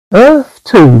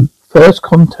2. First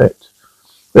contact.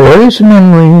 The earliest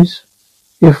memories,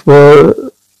 if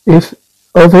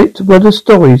of it were the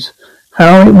stories,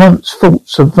 how it once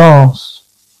thoughts so vast.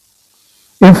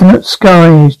 Infinite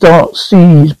skies, dark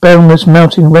seas, boundless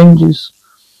mountain ranges.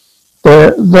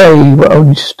 They were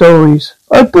only stories.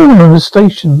 I was born on the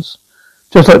stations,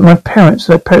 just like my parents.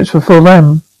 Their parents before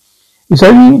them. It's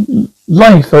only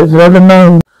life I've ever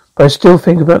known, but I still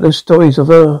think about those stories of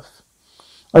Earth.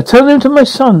 I tell them to my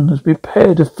son as we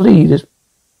prepare to flee this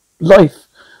life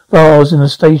of ours in the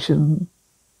station.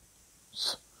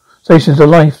 Stations of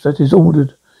life that is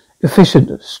ordered,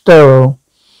 efficient, sterile,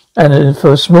 and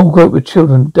for a small group of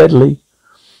children, deadly.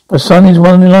 My son is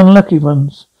one of the unlucky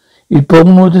ones. He's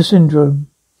born with the syndrome.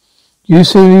 You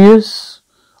serious?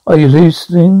 Are you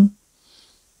listening?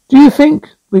 Do you think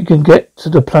we can get to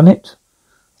the planet?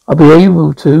 I'll be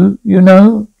able to,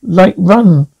 like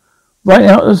run right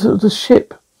out of the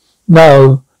ship.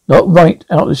 No, not right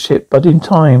out of the ship, but in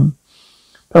time.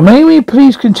 But may we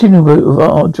please continue with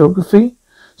our geography?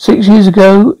 6 years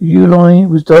ago, Uli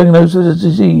was diagnosed with a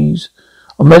disease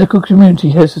our medical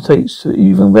community hesitates to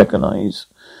even recognize.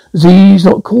 Disease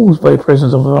not caused by the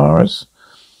presence of a virus,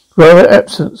 rather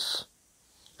absence.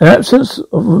 An absence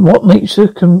of what nature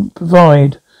can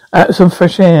provide. Some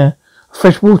fresh air,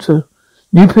 fresh water,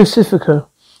 New Pacifica,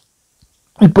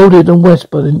 bordered on west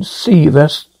by the Sea of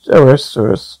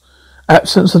Eris.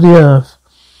 Absence of the earth.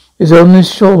 Is on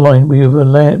this shoreline we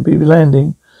will be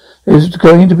landing. There's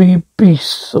going to be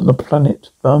beasts on the planet,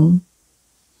 Mum.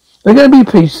 There are going to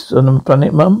be beasts on the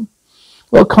planet, Mum.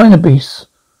 What kind of beasts?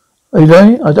 Are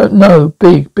they? I don't know.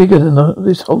 Bigger than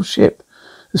this whole ship.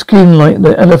 The skin like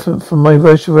the elephant from my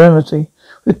virtual reality,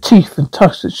 with teeth and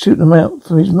tusks that shoot them out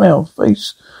from his mouth,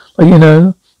 face, like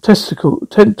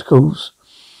tentacles,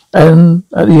 and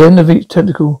at the end of each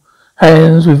tentacle,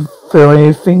 hands with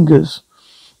 5 fingers.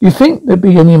 You think there'd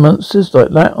be any monsters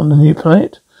like that on the new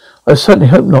planet? I certainly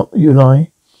hope not,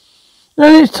 Uli. Now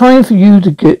it's time for you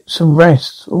to get some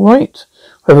rest, all right?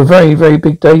 We have a very, very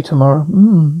big day tomorrow.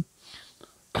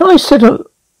 Can I sit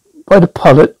by the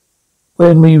pilot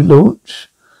when we launch?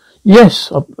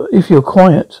 Yes, if you're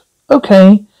quiet.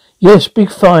 Okay. Yes, big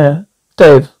fire.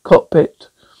 Dev, cockpit.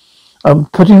 I'm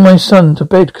putting my son to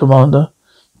bed, Commander.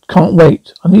 Can't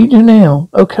wait. I need you now.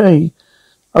 Okay.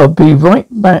 I'll be right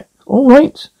back. All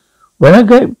right. When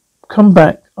I come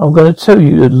back, I'm going to tell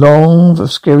you the long,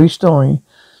 scary story.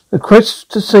 The quest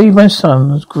to save my son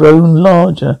has grown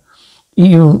larger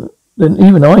than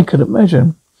even I could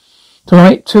imagine.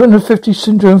 Tonight, 250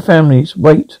 syndrome families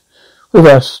wait with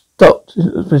us, docked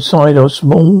beside our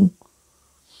small,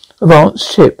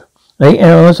 advanced ship. In 8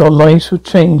 hours, our lives will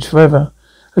change forever.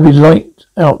 As we light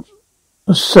out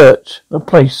a search, a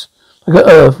place like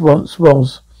Earth once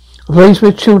was. A place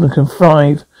where children can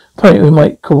thrive. A planet we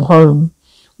might call home.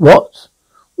 What?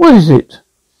 What is it?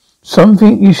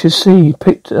 Something you should see.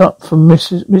 Picked up from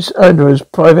Miss Adra's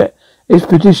private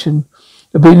expedition.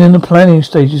 They've been in the planning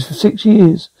stages for 6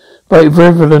 years. By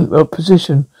relevant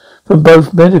opposition from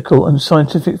both medical and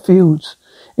scientific fields.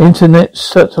 Internet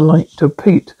satellite to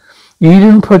repeat. The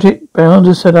Eden Project bound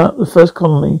to set up the first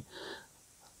colony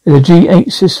in the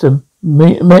G8 system.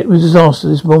 Met with disaster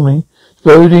this morning.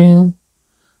 Exploding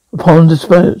upon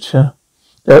departure.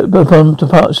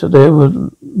 There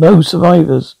were no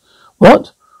survivors.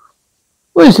 What?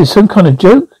 What is this? Some kind of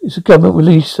joke? It's a government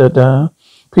release,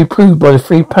 pre-approved by the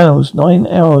 3 panels 9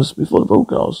 hours before the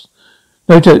broadcast.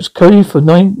 No jokes. Coded for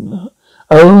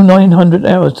 900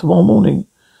 hours tomorrow morning.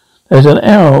 There's an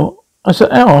hour. That's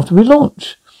an hour after we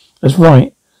launch. That's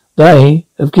right. They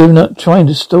have given up trying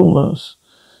to stall us.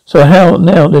 So how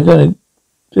now they're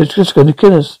just going to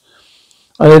kill us.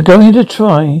 And they're going to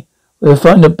try. We'll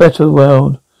find a better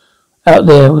world out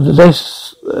there with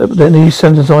less than these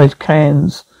synthesized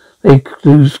cans. They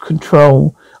lose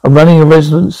control. I'm running a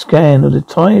resonance scan of the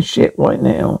entire ship right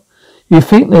now. You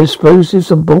think there are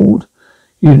explosives on board?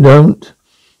 You don't.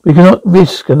 We cannot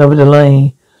risk another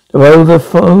delay. There are over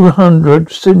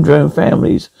 400 syndrome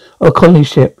families on colony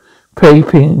ship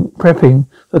prepping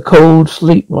for cold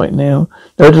sleep right now.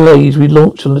 No delays. We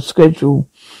launch on the schedule.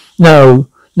 No,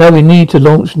 we need to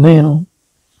launch now.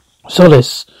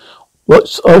 Solace,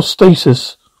 what's our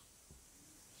status?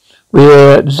 We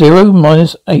are at 0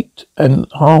 minus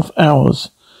 8.5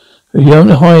 hours. You haven't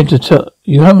hired to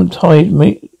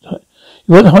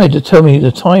tell me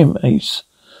the time, Ace.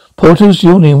 Portals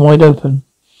yawning wide open.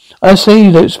 I say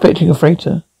you're expecting a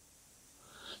freighter.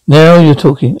 Now you're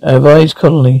talking. Advised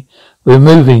colony. We're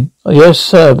moving. Oh, yes,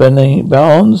 sir,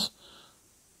 Barnes.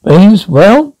 Baines,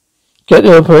 well? Get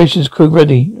the operations crew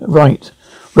ready. Right.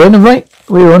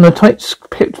 We're on a tight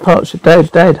departure.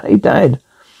 Dad. Hey, Dad.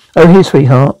 Oh, here,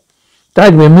 sweetheart.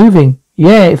 Dad, we're moving.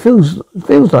 Yeah, it feels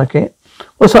like it.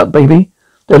 What's up, baby?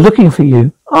 They're looking for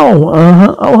you.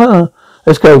 Oh,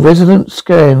 Let's go. Resident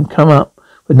scan come up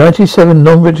with 97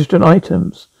 non-registered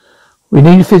items. We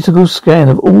need a physical scan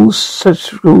of all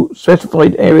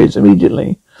specified areas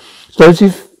immediately.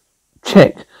 Explosive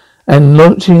check and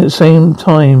launching at the same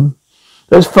time.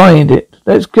 Let's find it.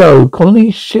 Let's go.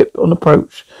 Colony ship on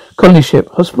approach. Colony ship.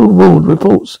 Hospital ward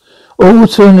reports. All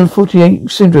 248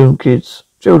 syndrome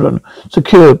children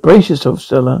secured. Brace yourself,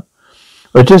 Stella.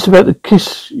 We're just about to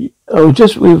kiss. We're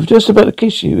just about to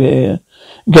kiss you here.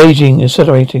 Engaging,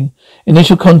 accelerating.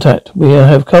 Initial contact. We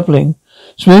have coupling.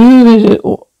 Smooth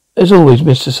as always,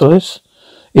 Mr. Solis.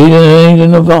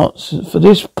 In advance for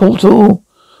this port control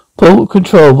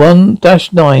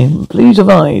 1-9. Please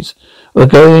advise.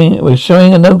 We're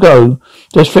showing a no-go.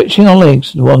 Just stretching our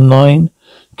legs. 1-9.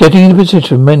 Getting in a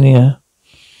position. Mania.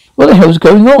 What the hell's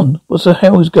going on? What's the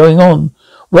hell is going on?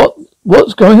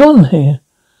 What's going on here?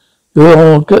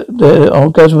 You're our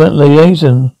government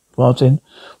liaison, Martin.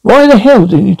 Why the hell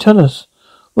didn't you tell us?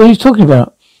 What are you talking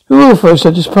about? Who authorized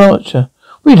our departure?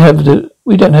 We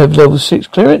don't have level 6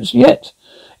 clearance yet.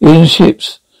 In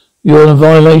ships, you're in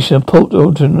violation of port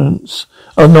ordinance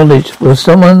of knowledge. Will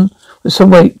some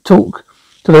way talk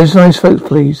to those nice folks,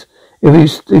 please?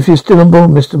 If you're still on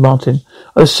board, Mr. Martin.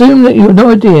 I assume that you have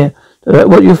no idea that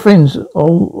what your friends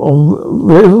on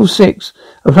level 6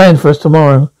 are planning for us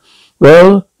tomorrow.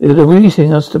 Well, they're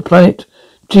releasing us to planet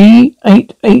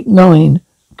G889.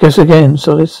 Guess again,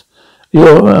 Solis.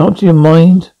 You're out of your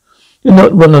mind. You're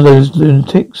not one of those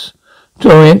lunatics.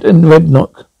 Giant and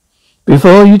Redknock.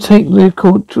 Before you take the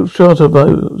charter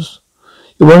boats,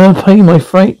 you want to pay my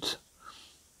freight?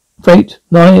 Freight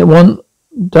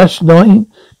 91-9?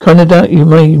 Kinda doubt you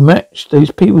may match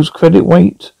these people's credit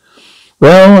weight.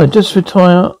 Well, I just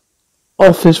retire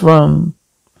off this run.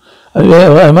 I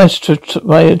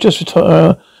just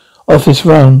retire off this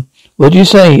run. What do you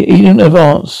say? Eat in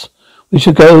advance. We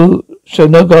shall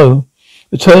no go.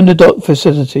 Return to dock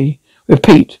facility.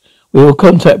 Repeat, we will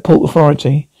contact port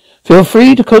authority. Feel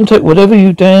free to contact whatever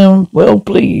you damn well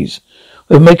please.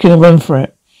 We're making a run for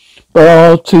it.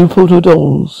 Bar 2 portal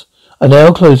doors are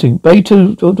now closing. Bay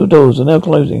 2 portal doors are now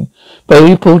closing.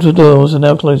 Bay portal doors are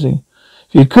now closing.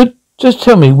 If you could just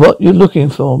tell me what you're looking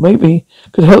for, maybe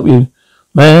could help you.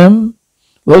 Ma'am,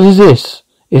 what is this?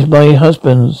 It's my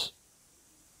husband's.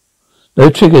 No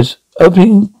triggers.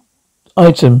 Opening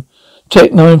item.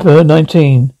 Check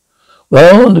 9/19.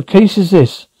 Well, the case is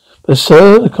this. But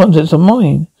sir, the contents are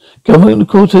mine. Government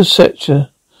quarters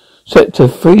sector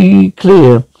 3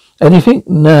 clear. Anything?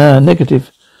 Nah,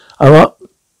 negative. I'm up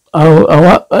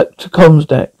to comms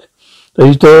deck.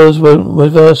 These doors won't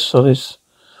reverse, Solis.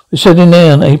 We're shutting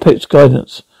down Apex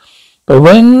guidance. But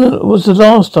when was the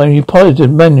last time you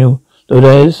piloted manual?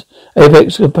 Lodez,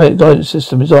 Apex guidance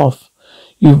system is off.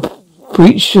 You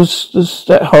breached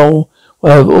that hole.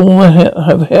 We'll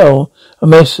have hell a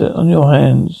mess on your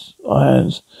hands. Our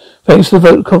hands. Thanks for the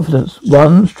vote of confidence.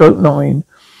 1/9.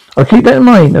 I'll keep that in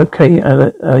mind. Okay,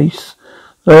 Ace.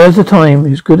 There's the time.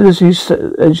 As good as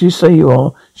you say you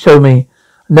are. Show me.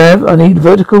 Nav, I need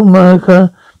vertical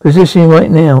marker positioning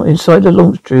right now. Inside the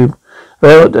launch tube.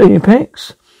 Well, at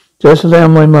Apex. Just allow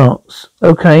my marks.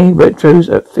 Okay, retro's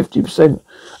at 50%.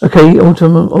 Okay,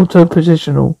 auto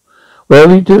positional. Where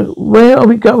are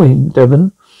we going,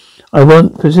 Devon? I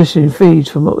want position feeds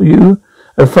from you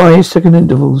at 5-second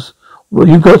intervals. Well,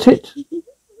 you got it?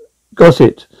 Got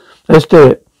it. Let's do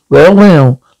it.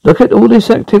 Well, look at all this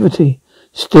activity.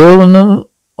 Still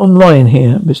online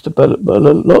here, Mr.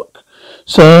 Bullock.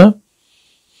 Sir?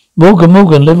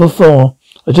 Morgan, level 4.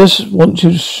 I just want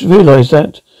you to realize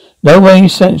that. No way you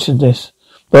sanctioned this.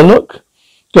 Bullock,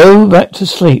 go back to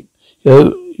sleep.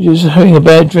 You're just having a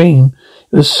bad dream.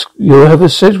 You'll have a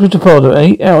scheduled departure of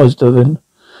 8 hours, Devon.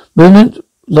 Movement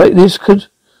like this could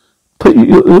put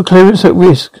your clearance at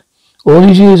risk. All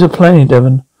these years of planning,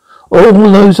 Devon. All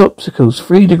those obstacles.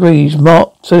 3 degrees.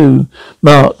 Mark 2.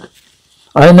 Mark.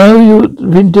 I know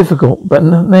you've been difficult, but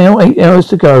now 8 hours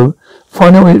to go.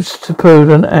 Final is to prove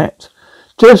an act.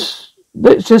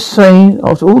 Let's just say,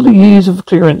 after all the years of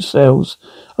clearance cells,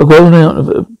 I've grown out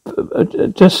of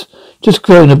just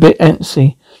grown a bit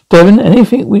antsy. Devon,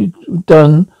 anything we've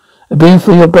done has been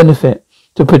for your benefit,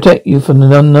 to protect you from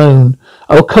the unknown.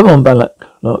 Oh, come on, Bullock.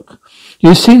 Look.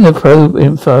 You've seen the probe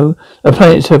info. The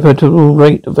planet's habitable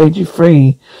rate of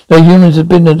 83. No humans have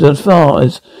been as far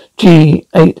as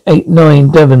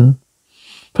G889 Devon.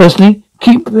 Personally,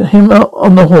 keep him up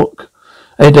on the hook.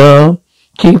 Adar,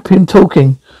 keep him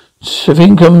talking. So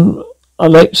think I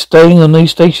like staying on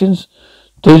these stations?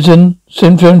 Dozen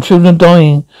syndrome children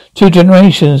dying. 2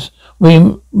 generations.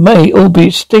 We may all be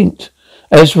extinct.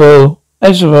 Ezra.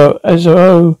 It's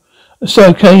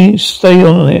okay. Stay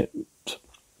on it.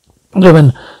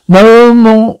 Devon.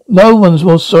 No one's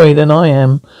more sorry than I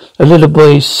am. A little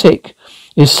boy is sick.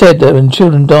 It's said that when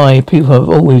children die, people have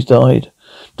always died.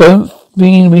 Don't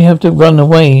mean we have to run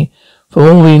away. For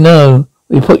all we know,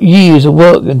 we put years of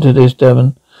work into this,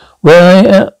 Devon.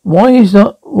 Why is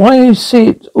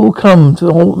it all come to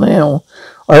a halt now?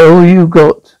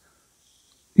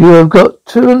 You have got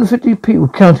 250 people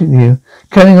counting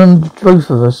on both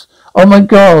of us. Oh my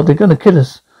God, they're going to kill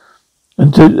us.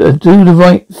 And do the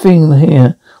right thing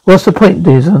here. What's the point,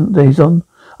 Dazon?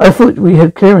 I thought we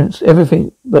had clearance,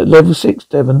 everything but level 6,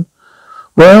 Devon.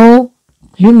 Well,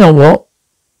 you know what?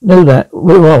 Know that.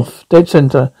 We're off. Dead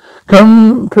center.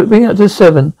 Come, put me up to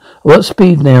 7. What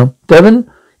speed now? Devon,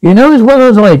 you know as well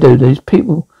as I do,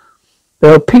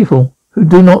 there are people who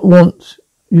do not want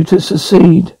you to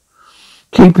succeed.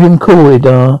 Keep him cool,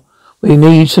 Idar. We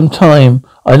need some time.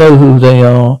 I know who they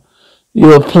are.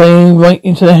 You are playing right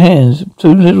into the hands of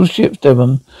 2 little ships,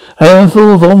 Devon. A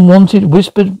handful of unwanted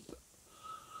whispered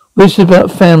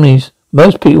about families.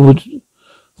 Most people would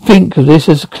think of this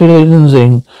as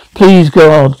cleansing. Please,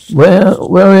 God,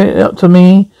 were it up to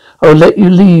me, I would let you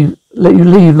leave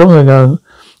long ago.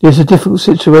 It's a difficult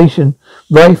situation,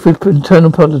 rife with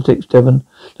internal politics, Devon.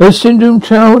 No syndrome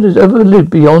child has ever lived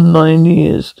beyond 9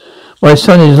 years. My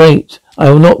son is late.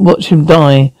 I will not watch him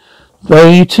die.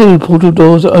 They too, portal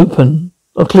doors are open.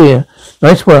 Are clear.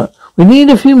 Nice work. We need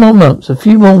a few more months, a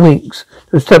few more weeks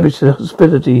to establish the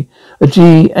hospitality of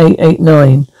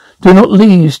G889. Do not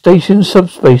leave station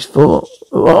subspace for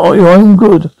your own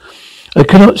good. I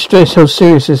cannot stress how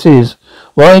serious this is.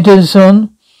 Why, dear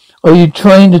son? Are you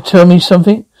trying to tell me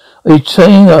something? Are you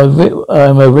saying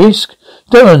I'm a risk?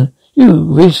 Darren,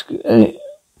 you risk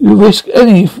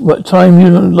any time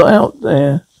you're out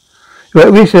there. You're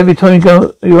at risk every time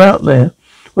you're out there.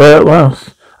 Well,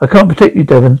 I can't protect you,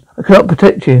 Devon. I cannot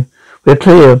protect you. We're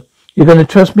clear. You're going to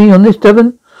trust me on this,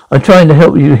 Devon? I'm trying to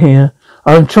help you here.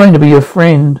 I'm trying to be your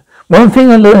friend. One thing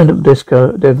I learned of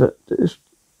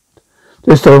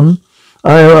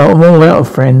I'm all out of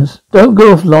friends. Don't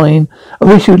go offline. I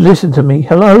wish you'd listen to me.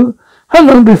 Hello? How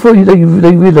long before they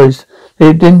realized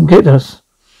they didn't get us?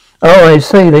 Oh, I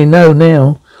say they know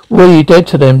now. We're you dead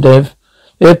to them, Dev.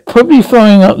 They're probably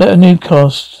firing up their new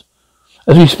costs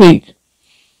as we speak.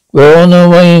 We're on our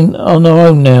way on our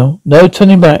own now. No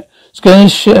turning back.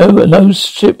 Scanners show no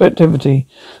ship activity.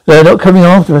 They're not coming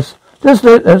after us. Just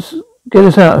let us get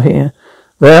us out of here.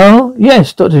 Well,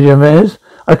 yes, Dr. Gervais.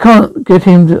 I can't get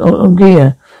him on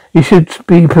gear. You should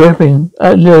be prepping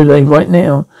at Lille right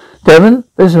now. Devon,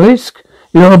 there's a risk.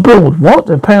 You're on board. What?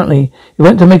 Apparently, you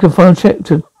went to make a final check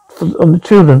on the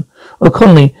children of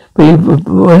Conley, but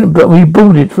we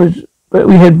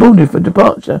had boarded for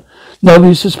departure.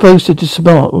 Nobody's supposed to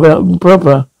disembark without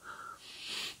proper.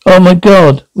 Oh my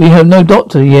God, we have no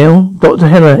doctor, Yale. Dr.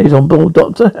 Heller is on board.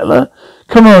 Dr. Heller?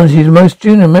 Come on, she's the most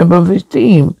junior member of his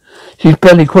team. She's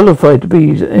barely qualified to be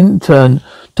his intern.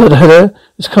 Dr. Heller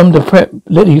has come to prep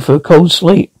Liddy for a cold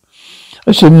sleep.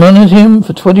 I should monitor him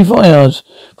for 24 hours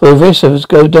for the rest of us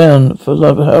go down for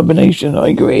hibernation. I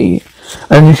agree.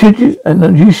 And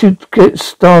you should get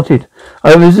started.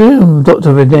 I resume,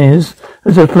 Dr. Venez,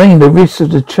 as explained the risks of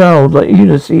the child like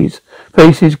Ulysses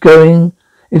faces going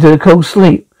into the cold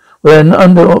sleep when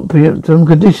under optimum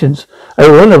conditions.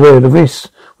 I'm well aware of the risks.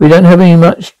 We don't have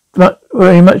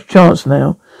very much chance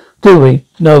now, do we?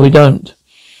 No, we don't.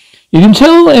 You can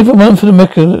tell everyone from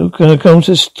the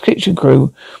Cultus kitchen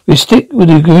crew we stick with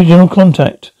the original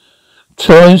contact.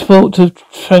 Transport to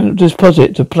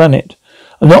deposit to planet.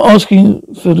 I'm not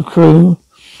asking for the crew.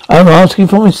 I'm asking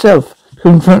for myself.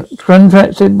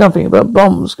 Contract said nothing about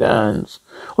bomb scans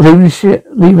or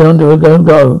leaving under a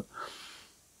go.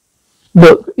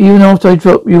 Look, even after I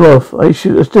drop you off, I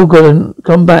still got to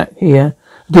come back here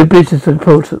and do business for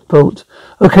the port.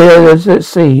 Okay, let's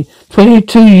see.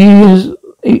 22 years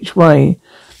each way.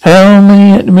 How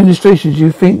many administrations do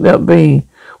you think that'll be?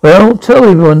 Well, tell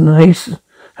everyone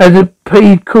how the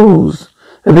paid calls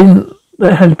that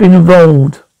has been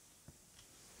involved.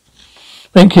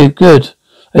 Thank you, good.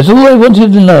 That's all I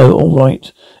wanted to know, all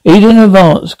right. Even in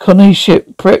advance, Connie's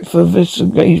ship prepped for this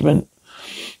engagement.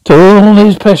 To all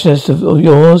these passengers of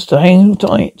yours to hang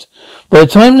tight. By the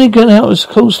time they get out of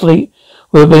cold sleep,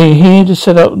 we'll be here to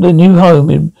set up the new home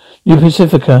in New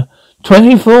Pacifica.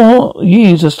 24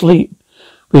 years of sleep.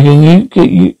 We can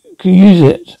use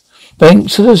it.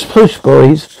 Thanks to this push,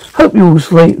 boys. Hope you all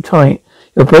sleep tight.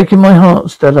 You're breaking my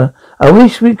heart, Stella. I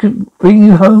wish we could bring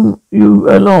you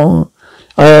along.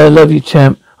 I love you,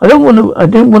 champ. I didn't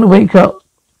want to wake up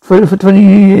for 20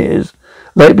 years.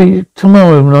 Like be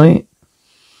tomorrow night.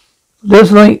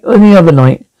 Just like any other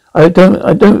night. I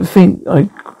don't think I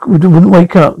wouldn't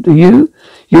wake up. Do you?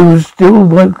 You'll still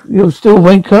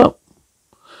wake up?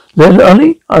 Then,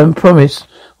 Ollie, I promise.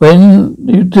 When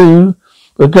you do,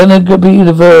 we're gonna be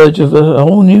the verge of a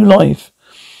whole new life.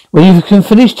 When you can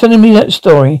finish telling me that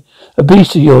story, a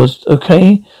beast of yours,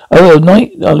 okay? Oh,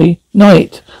 night, Ollie,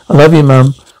 night. I love you,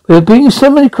 Mum. There have been so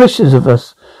many questions of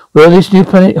us. Will this new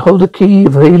planet hold the key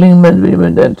of healing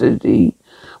identity?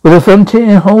 Will the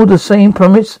frontier hold the same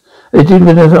promise as it did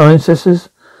with our ancestors?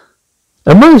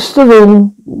 And most of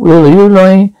all, will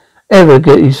Eli ever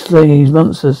get these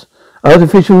monsters?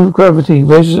 Artificial gravity,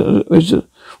 restoration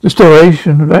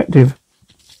active,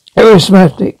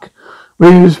 aerosmatic,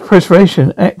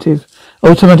 respiration active,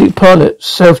 automatic pilot,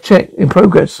 self-check in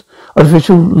progress,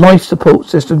 artificial life support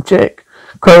system check,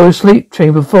 cryo sleep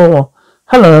chamber 4,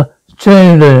 hello,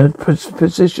 chamber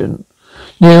position,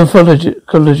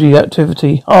 neurology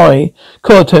activity high,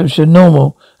 core temperature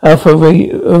normal, alpha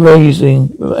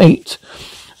raising 8.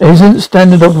 Isn't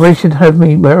standard operation have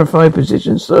me verified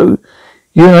position so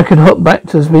you and I can hop back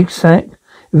to this big sack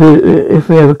if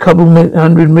we have a couple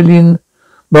 100 million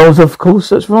miles, of course,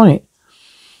 that's right.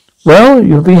 Well,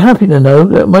 you'll be happy to know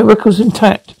that my record's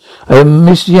intact. I haven't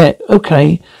missed yet.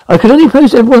 Okay. I can only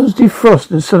post everyone's defrost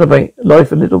and celebrate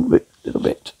life a little bit.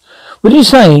 What do you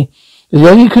say? Is the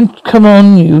only can come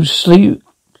on you sleep?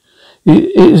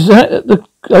 Is that the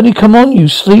only come on you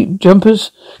sleep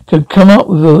jumpers can come up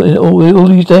with all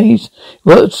these days?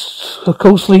 What's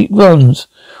called sleep runs?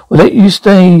 Well, let you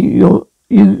stay. Well,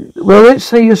 let's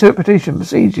say your reputation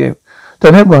precedes you.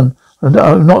 Don't have one. I'm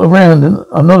not around, and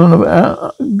I'm not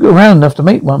around enough to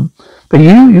make one. But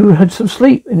you had some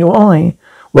sleep in your eye.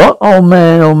 What? Oh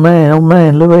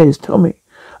man, Louise, tell me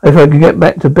if I can get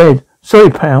back to bed. Sorry,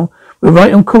 pal. We're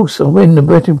right on course. I'll win the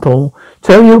betting pool.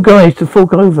 Tell your guys to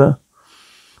fork over.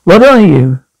 What are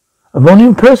you? A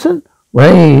morning person?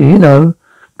 Way, you know.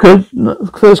 Good.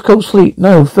 First cold sleep.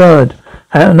 No, third.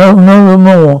 No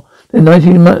more than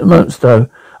 19 months though.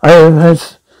 I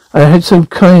had some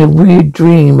kind of weird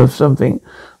dream of something.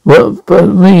 What? But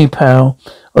me, pal.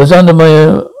 I was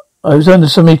under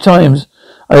so many times.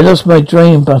 I lost my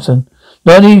drain button.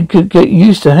 Nobody could get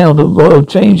used to how the world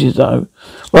changes though.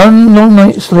 One long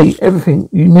night's sleep, everything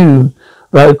you knew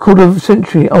about a quarter of a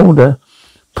century older.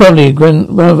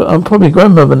 I'm probably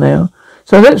grandmother now.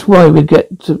 So that's why we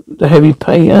get to the heavy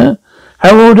pay, huh?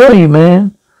 How old are you,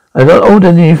 man? A lot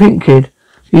older than you think, kid.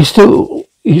 You're still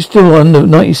under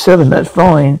 97, that's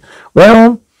fine.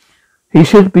 Well, he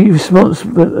should be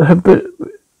responding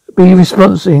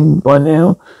by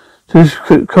now to his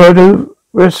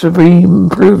cardiorespiratory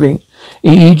improving.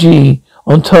 EEG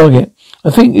on target. I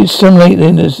think it's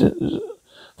stimulating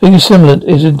stimulant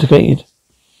is indicated.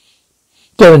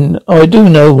 Devon, I do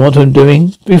know what I'm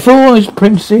doing. Before I was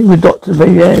apprenticing with Dr.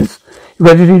 Valdez, you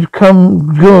ready to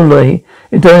come Gurley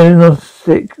in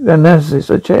diagnostic analysis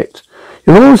I checked.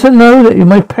 You also know that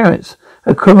my parents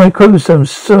had my chromosomes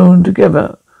sewn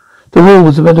together. The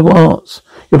walls of medical arts.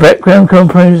 Your background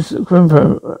compensates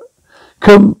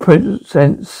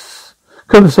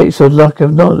for lack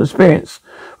of knowledge experience.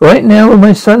 Right now, when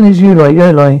my son is Eli.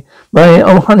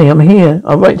 Honey, I'm here.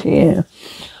 I'm right here.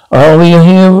 Are we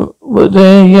here?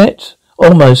 There yet?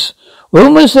 Almost. We're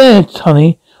almost there,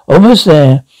 honey. Almost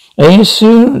there. A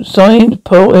soon signed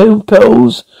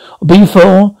petals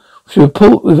B4 should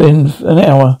report within an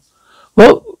hour.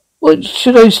 What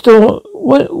should I store?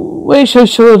 Where should I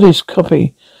store this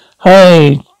copy?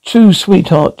 Hey, true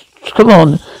sweetheart. Come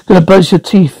on. Gonna buzz your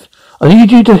teeth. I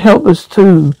need you to help us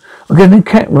too. I'm getting a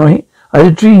cat, right? I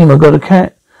had a dream I got a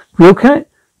cat. Real cat?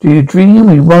 Do you dream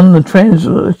we won the train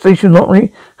station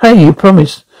lottery? Hey, you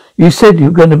promised. You said you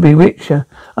were going to be richer.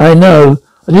 I know.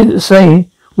 I didn't say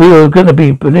we were going to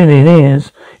be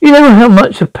billionaires. You know how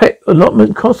much a pet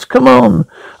allotment costs? Come on.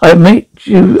 I meet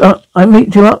you up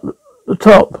the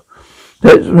top.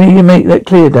 Let me make that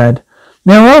clear, Dad.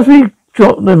 Now, after we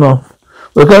drop them off,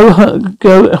 we'll go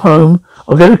home.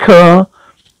 I'll get a car.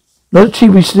 I'll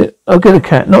get a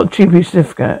cat, not a cheapy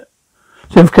sniff cat.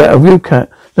 Sniff cat, a real cat.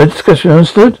 No discussion,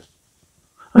 understood?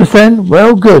 Understand?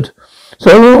 Well, good.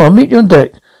 So, I'll meet you on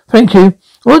deck. Thank you.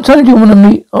 What time do you want to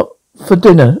meet up for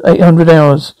dinner? 800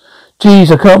 hours.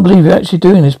 Geez, I can't believe you're actually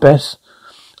doing this, Bess.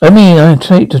 I mean, I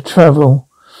hate to travel.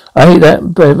 I hate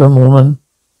that Bevan woman.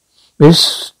 Miss,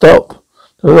 stop.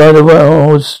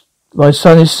 My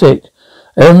son is sick.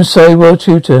 Say, well,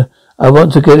 tutor, I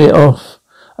want to get it off.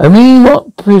 I mean,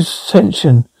 what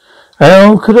pretension?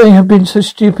 How could I have been so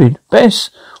stupid? Bess,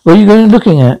 what are you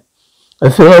looking at? I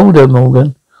feel older,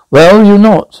 Morgan. Well, you're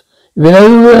not. You've been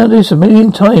over this a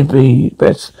million times,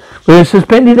 Bess. We're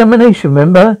suspended examination,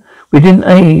 remember? We don't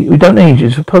age,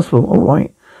 it's impossible. All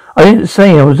right. I didn't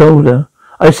say I was older.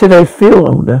 I said I feel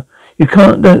older.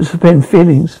 Don't suspend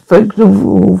feelings.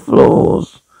 Fatal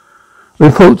flaws.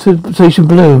 Report to Station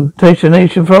Blue.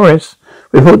 Station Forest.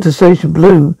 Report to Station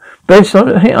Blue. Bess,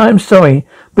 I'm sorry.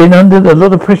 Been under a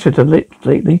lot of pressure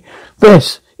lately.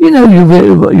 Bess, you know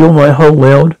you're my whole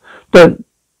world.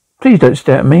 Please don't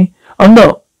stare at me. I'm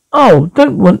not. Oh,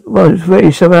 don't want to wear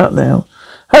yourself out now.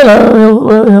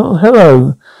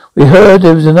 Hello. We heard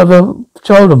there was another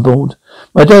child on board.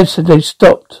 My dad said they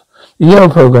stopped the Yale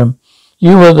program.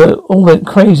 You all went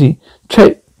crazy.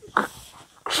 Check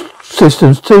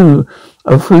systems 2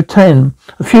 through 10.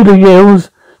 A few of the Yales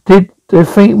did the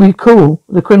thing we call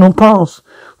the criminal pass.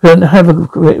 We don't have a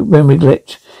memory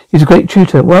glitch. He's a great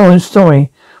tutor. Well, I'm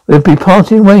sorry. We'll be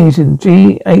parting ways in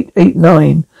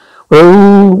G889.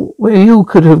 Where you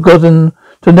could have gotten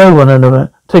to know one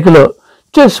another. Take a look.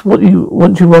 Just what you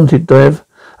wanted, Dev.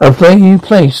 A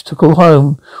place to call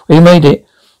home. We made it.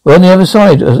 We're on the other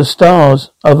side of the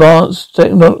stars. Advanced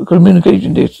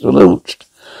communication dish launched.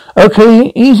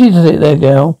 Okay, easy to sit there,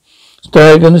 gal.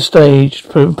 Stag on the stage.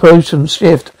 Promotion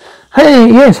shift. Hey,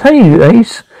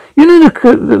 Ace. You know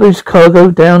this cargo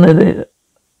down in it.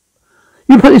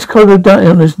 You put this cargo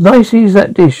down as nicely as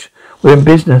that dish. We're in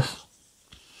business.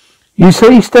 You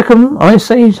say Steckham, I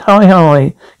say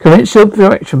hi. Commence your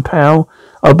direction, pal.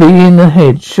 I'll be in the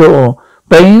head, sure.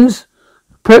 Baines,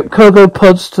 prep cargo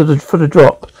pods for the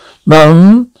drop.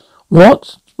 Mum,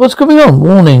 what's going on?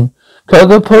 Warning.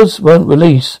 Cargo pods won't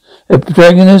release. They're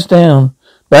dragging us down.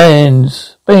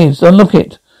 Baines, unlock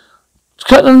it.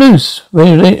 Cut them loose.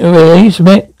 Release,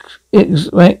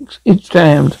 it's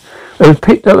jammed. They've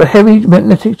picked up a heavy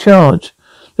magnetic charge.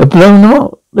 They're blown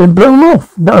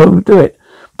off. No, do it.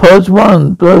 Pods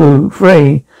 1, blow,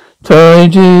 3.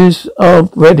 Charges are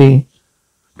ready.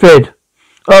 Dread.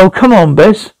 Oh, come on,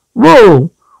 Bess.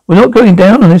 Whoa! We're not going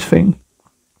down on this thing.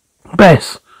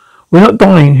 Bess. We're not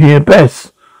dying here,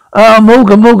 Bess.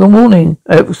 Morgan, warning.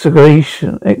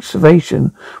 Excavation.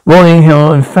 Warning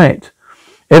here, in fact.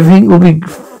 Everything will be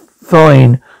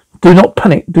fine. Do not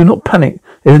panic.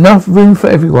 There's enough room for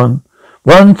everyone.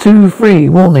 1, 2, 3.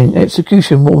 Warning.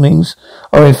 Execution warnings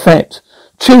are in fact.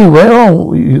 True, where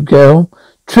are you, girl?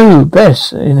 True,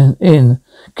 Bess, in.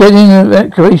 Get in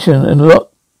evacuation and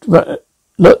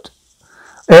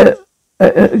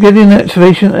get in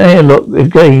activation airlock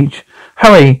engage.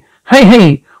 Hurry.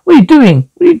 Hey, what are you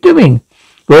doing?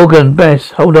 Morgan,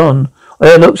 Bess, hold on.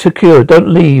 Airlock secure,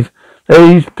 don't leave.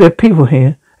 There are people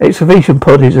here. Excavation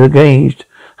pod is engaged.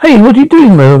 Hey, what are you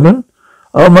doing, Morgan?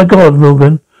 Oh my God,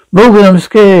 Morgan, I'm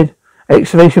scared.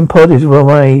 Excavation pod is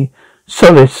away.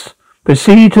 Solace.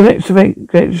 Proceed to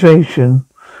excavation.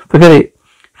 Forget it.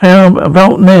 How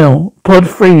about now? Pod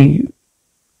 2,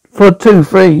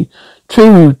 3.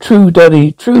 True,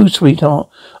 Daddy. True, sweetheart.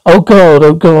 Oh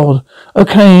God.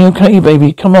 Okay,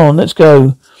 baby. Come on, let's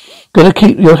go. Gotta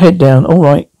keep your head down. All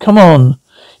right, come on.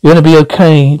 You're gonna be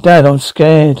okay. Dad, I'm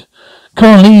scared.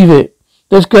 Come on, leave it.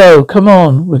 Let's go. Come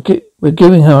on. We're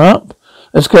giving her up.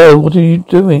 Let's go. What are you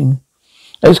doing?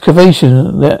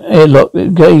 Excavation. The airlock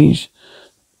engaged.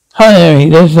 Hi, Harry.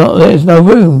 There's no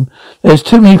room. There's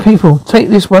too many people. Take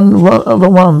this other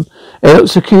one. Airlock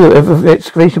secure.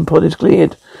 Excavation pod is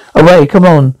cleared. Away. Come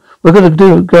on. We're gonna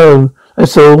go.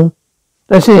 That's all.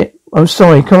 That's it. I'm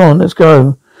sorry. Come on. Let's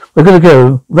go. We're gonna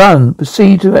go. Run.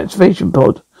 Proceed to excavation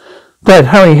pod. Dad,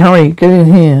 hurry. Get in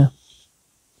here.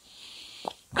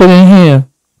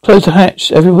 Close the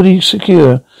hatch. Everybody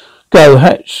secure. Go.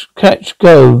 Catch.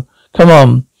 Go. Come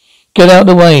on. Get out of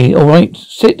the way. All right.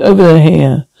 Sit over there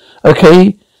here.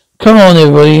 Okay. Come on,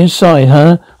 everybody inside,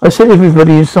 huh? I said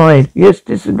everybody inside. Yes,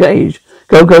 disengage.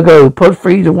 Go. Pod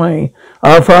 3's away.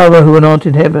 Our Father who art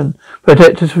in heaven,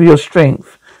 protect us with your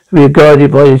strength. We are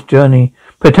guided by this journey.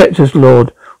 Protect us,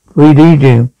 Lord. We need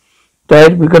you.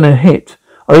 Dad, we're gonna hit.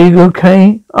 Are you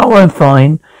okay? Oh, I'm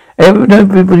fine.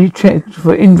 Everybody check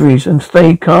for injuries and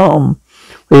stay calm.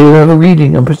 We have a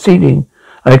reading and proceeding.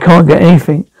 I can't get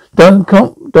anything. Don't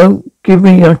give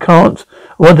me, I can't.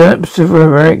 I want an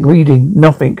atmospheric reading.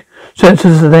 Nothing.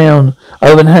 Sensors are down.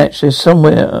 Open hatch. There's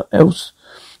somewhere else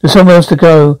to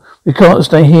go. We can't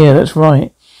stay here. That's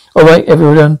right. All right,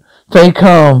 everyone. Stay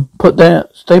calm.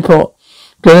 Stay put.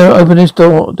 Go open this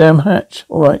door. Damn hatch.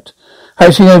 All right.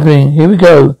 Hatching opening. Here we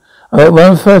go.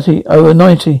 130. Over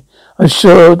 90. I'm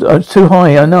sure it's too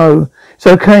high. I know. It's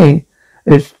okay.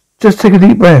 Just take a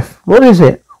deep breath. What is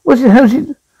it?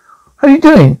 How are you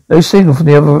doing? No signal from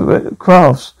the other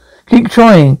crafts. Keep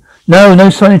trying. No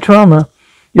sign of trauma.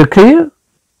 You're clear?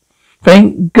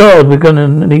 Thank God we're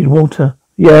gonna need water.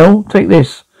 Yell, take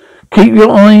this. Keep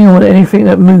your eye on anything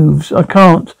that moves. I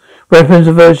can't. Weapons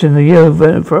aversion in the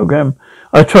Yellow program.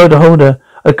 I tried to hold her.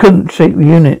 I couldn't shake the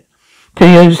unit.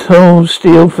 Can you just hold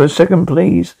still for a second,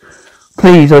 please?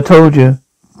 Please, I told you.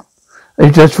 I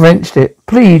just wrenched it.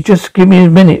 Please, just give me a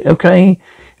minute, okay?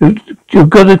 You've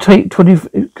got to take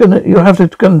you'll have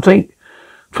to take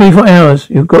 24 hours.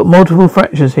 You've got multiple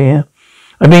fractures here.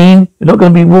 I mean, you're not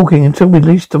going to be walking until at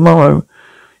least tomorrow.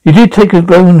 You did take a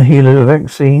bone healer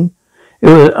vaccine.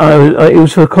 It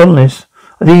was for colonists.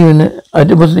 I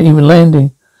wasn't even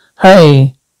landing.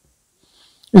 Hey,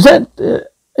 is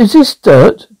this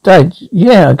dirt? Dad,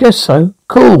 yeah, I guess so.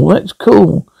 Cool, that's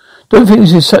cool. Don't think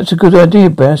this is such a good idea,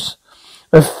 Bess.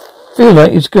 I feel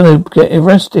like it's going to get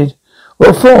arrested.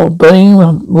 What for? Burning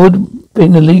wood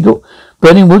been illegal?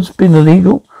 Burning wood's been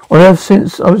illegal on Earth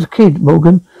since I was a kid,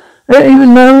 Morgan.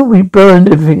 Even though we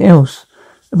burned everything else.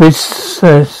 It's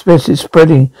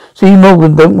spreading. See,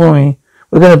 Morgan, don't worry.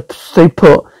 We're going to stay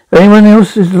put. If anyone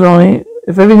else is alive,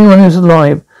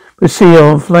 we'll see you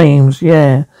on flames,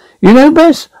 yeah. You know,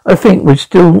 Bess, I think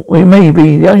we may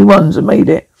be the only ones that made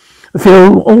it. I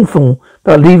feel awful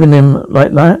about leaving them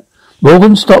like that.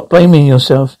 Morgan, stop blaming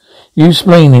yourself. You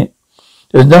explain it.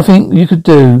 There's nothing you could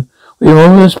do.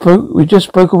 We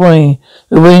just broke away.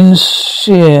 The wind's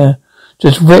sheer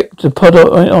just ripped the pod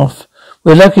right off.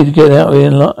 We're lucky to get out of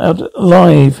here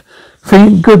alive.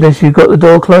 Thank goodness you got the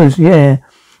door closed, yeah.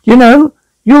 You know,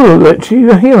 you're actually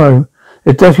a hero.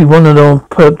 It's definitely one of those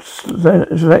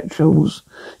intellectuals.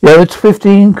 The other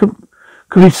 15 could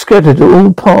be scattered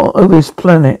all part of this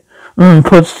planet.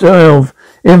 Pod 12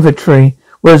 infantry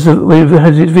has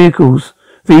its vehicles,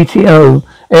 VTO,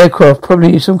 aircraft,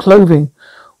 probably some clothing.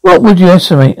 What would you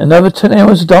estimate? Another 10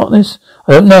 hours of darkness?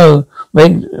 I don't know. We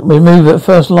move at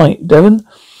first light, Devon.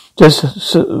 Just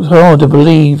so hard to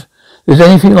believe. There's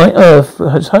anything like Earth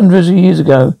hundreds of years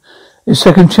ago. It's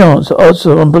second chance. The odds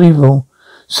are unbelievable.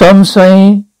 Some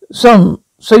say some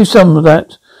of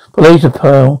that, but later,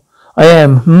 Pearl. I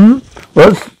am.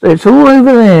 It's all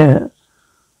over there.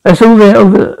 That's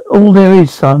all there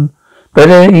is, son.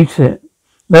 Better eat it.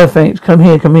 No thanks. Come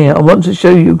here. I want to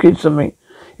show you kids something.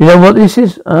 You know what this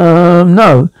is?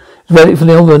 No. It's valid for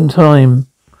the olden time.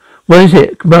 What is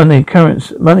it? Money,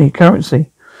 currency.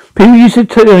 People used to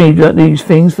trade these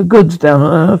things for goods down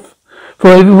on Earth. For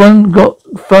everyone got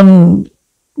fun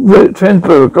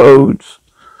transfer codes.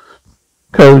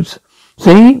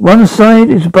 See? One side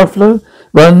is buffalo.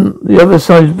 The other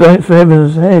side is for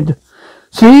heaven's head.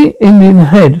 See? Indian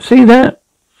head. See that?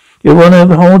 You want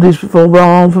to hold this for a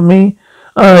while for me?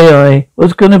 Aye.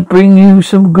 What's going to bring you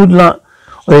some good luck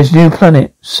on this new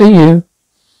planet? See you.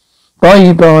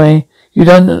 Bye. You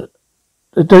don't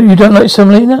like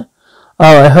Semolina?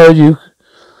 Oh, I heard you.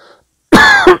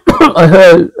 I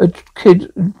heard a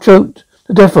kid choked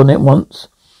to death on it once.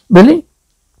 Really?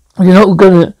 You're not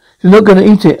gonna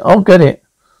eat it. I'll get it.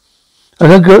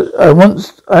 I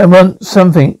want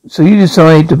something. So you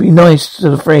decide to be nice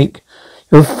to the freak.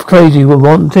 You're crazy. Will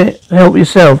want it. Help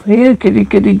yourself. Here, kitty.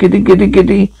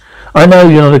 I know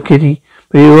you're not a kitty,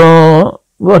 but you are.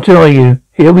 What are you?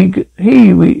 Here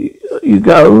you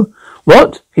go.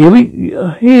 What? Here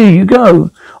you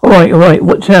go. All right.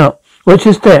 Watch out. Watch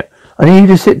your step. I need you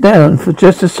to sit down for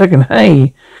just a second.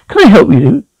 Hey, can I help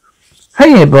you?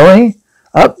 Hey, boy.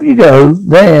 Up you go.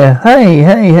 There.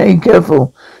 Hey,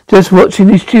 careful. Just watching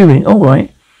this tubing. All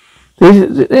right.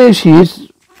 There she is.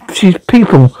 She's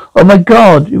people. Oh my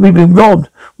God, we've been robbed.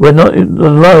 We're not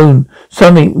alone.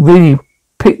 Something really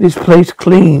picked this place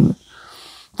clean.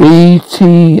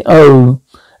 VTO.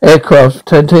 Aircraft,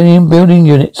 titanium building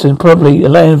units, and probably a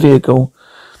land vehicle.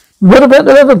 What about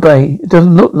the other bay? It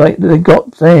doesn't look like they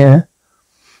got there.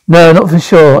 No, not for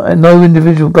sure, and no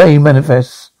individual bay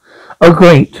manifests. Oh,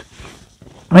 great.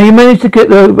 Have you managed to get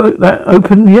that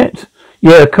open yet?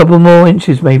 Yeah, a couple more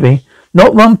inches maybe.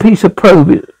 Not one piece of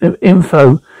probe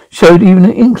info showed even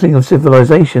an inkling of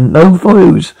civilization. No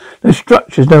views, no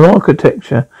structures, no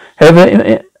architecture.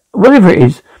 Whatever it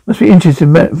is, must be interested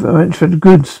in manufactured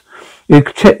goods. We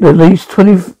checked the last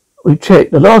 25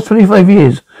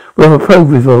 years with our probe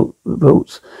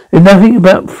results. There's nothing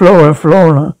about flora and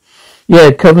fauna. Yeah,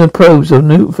 a couple of probes for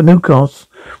Newcastle.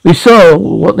 We saw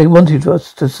what they wanted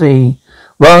us to see.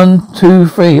 1, 2,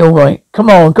 3. All right. Come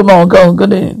on. Go on.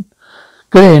 Get in.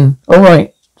 All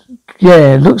right.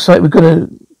 Yeah, looks like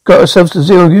got ourselves to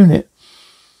zero unit.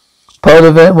 Part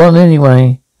of that one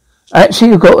anyway.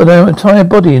 Actually, we've got our entire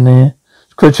body in there.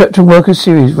 Contractual worker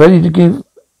series ready to give.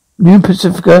 New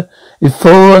Pacifica is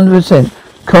 400%.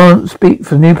 Can't speak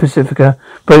for New Pacifica,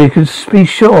 but you can be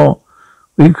sure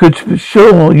We could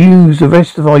sure use the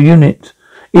rest of our unit.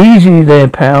 Easy there,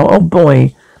 pal. Oh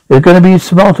boy. There's going to be a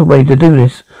smarter way to do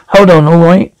this. Hold on,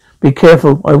 alright? Be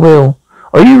careful. I will.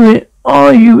 Are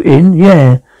you in?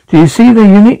 Yeah. Do you see the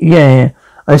unit? Yeah.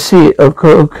 I see it.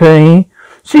 Okay.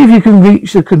 See if you can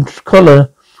reach the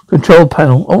collar control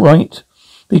panel. Alright.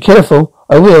 Be careful.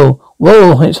 I will.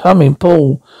 Whoa, it's humming.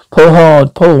 Pull. Pull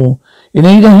hard. Pull. You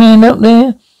need a hand up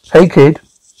there? Hey, kid.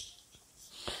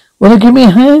 Wanna give me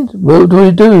a hand? What do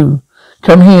I do?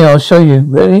 Come here, I'll show you.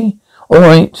 Ready?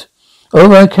 Alright.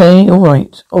 Oh, okay.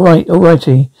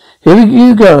 Alrighty. Here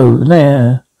you go.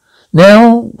 There.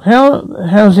 Now,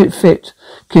 how's it fit?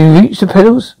 Can you reach the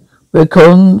pedals? Where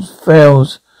cons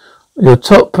fails. Your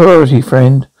top priority,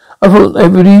 friend. I thought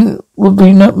everything would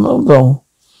be not mobile.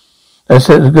 That's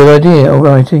a good idea,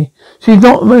 alrighty. She's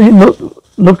not really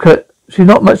she's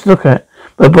not much to look at,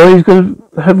 but a body's gonna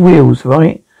have wheels,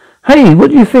 right? Hey, what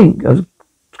do you think? I was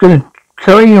gonna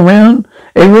carry you around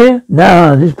everywhere?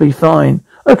 Nah, this'll be fine.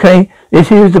 Okay, this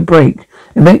here's the brake.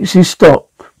 It makes you stop.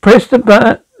 Press the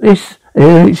button, this, and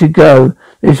it makes you go.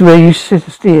 This is where you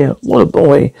steer. What a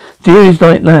boy. Steer is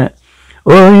like that.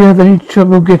 Oh, you have any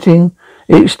trouble getting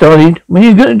it started? When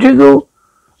you're gonna jiggle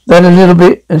that a little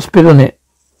bit and spit on it.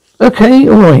 Okay,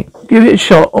 alright. Give it a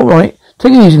shot. Alright.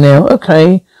 Take it easy now.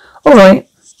 Okay. Alright.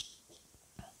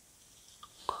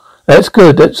 That's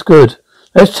good.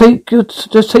 Just take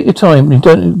your time. You're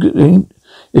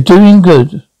doing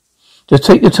good. Just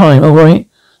take your time, alright?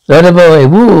 That a boy.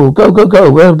 Woo, go.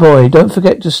 That a boy. Don't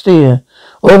forget to steer.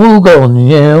 Or we'll go on,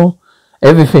 yell.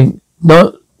 Everything.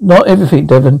 Not everything,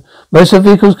 Devon. Most of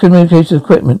the vehicle's communication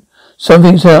equipment.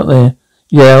 Something's out there.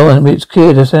 Yell, and it's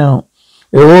cleared us out.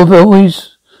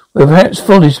 We're perhaps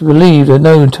foolish to believe there's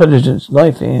no intelligence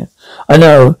life here. I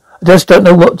know. I just don't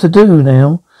know what to do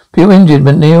now. People injured,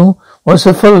 McNeil wants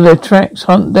to follow their tracks,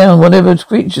 hunt down whatever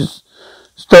creatures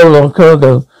stole our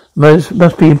cargo.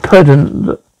 Must be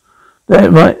imprudent.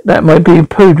 That might be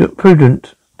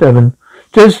prudent, Devon.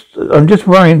 I'm just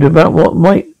worried about what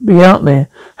might be out there.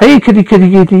 Hey,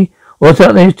 kitty. What's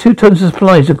out there is 2 tons of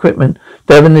supplies, equipment.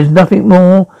 Devon, there's nothing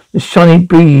more than shiny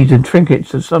beads and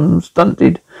trinkets of some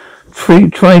stunted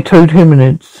tri-toed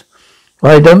hominids.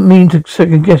 I don't mean to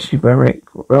second guess you, Roderick,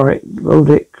 but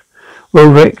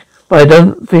I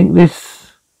don't think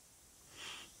this.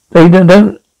 They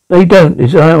don't.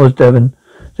 It's ours, Devon.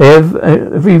 They have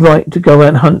every right to go out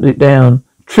and hunt it down.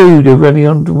 True, they're ready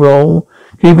on the roll.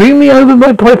 Can you bring me over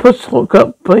my piper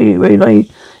cup, relay?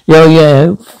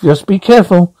 Yeah. Just be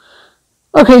careful.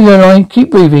 Okay, Relay, keep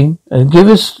breathing and give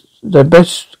us your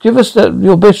best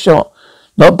shot.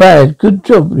 Not bad. Good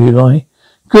job, Relay.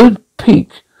 Good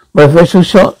peek. My vessel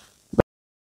shot.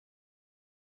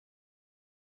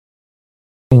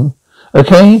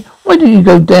 Okay? Why didn't you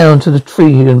go down to the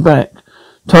tree and back?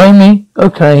 Time me?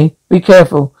 Okay. Be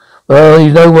careful. Well,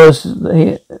 he's no worse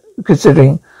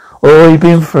considering all he's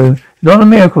been through. It's not a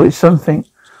miracle, it's something.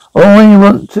 All you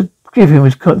want to give him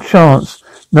is a chance.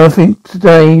 Nothing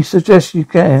today suggests you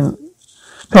can't.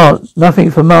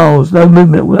 Nothing for miles. No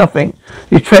movement. Nothing.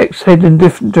 His tracks head in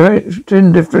different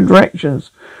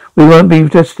directions. We won't be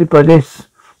tested by this.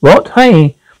 What?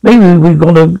 Hey, maybe we've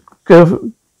got to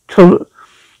go.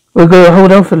 We're going to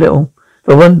hold off a little. If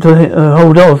I want to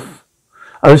hold off,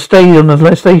 I'll stay on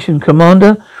the station,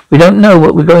 Commander. We don't know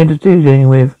what we're going to do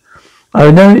with.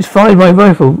 I know it's fired my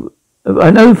rifle. I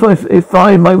know if it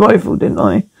fired my rifle, didn't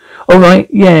I? All right,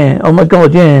 yeah. Oh my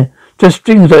God, yeah. Just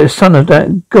dreams like the son of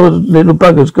that God little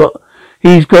bugger's got.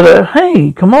 He's got a.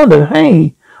 Hey, Commander,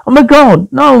 hey. Oh my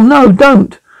God, no,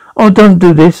 don't. Oh, don't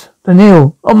do this.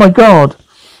 Daniel. Oh my God.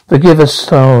 Forgive us,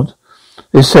 child.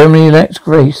 This ceremony lacks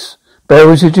grace.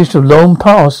 Bears tradition long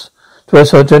past to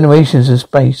us our generations in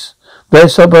space.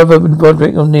 Bless our brother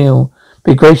Roderick O'Neill.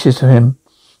 Be gracious to him.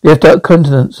 Lift up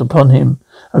countenance upon him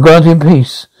and grant him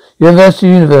peace. Universe to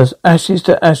universe, ashes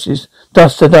to ashes,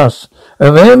 dust to dust.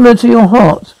 And remember to your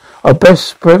heart our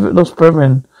best lost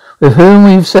brethren, with whom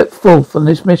we've set forth on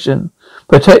this mission.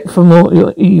 Protect from all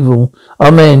your evil.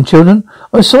 Amen, children.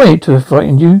 I'm sorry to have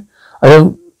frightened you.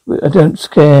 Don't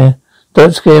scare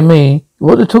me. You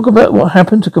want to talk about what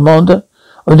happened to Commander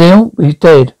O'Neill? He's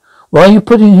dead. Why are you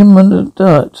putting him in the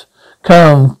dirt?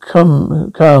 Come.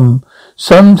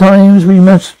 Sometimes we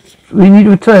need to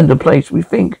return to the place we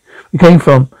think we came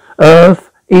from. Earth,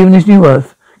 even this new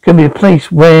Earth, can be a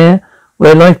place where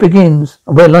life begins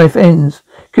and where life ends.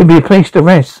 Can be a place to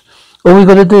rest. All we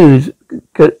got to do is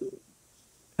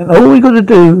are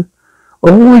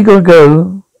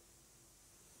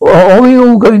we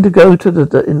all going to go to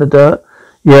in the dirt?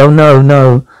 Yeah, no,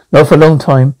 not for a long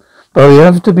time. But we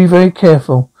have to be very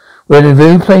careful. We're in a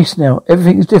new place now.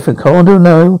 Everything is different. Commander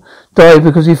no died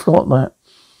because he forgot that.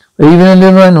 But even a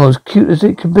little animal, as cute as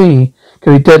it can be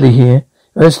deadly here.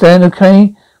 You understand,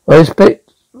 okay? Well, I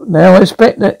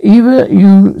expect that either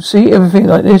you see everything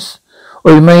like this,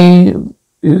 or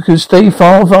you can stay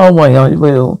far, far away. I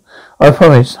will. I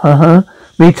promise.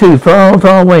 Me too. Far,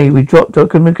 far away. We dropped our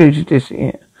communication disc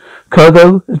here.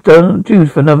 Cargo is due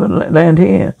for another land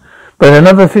here. But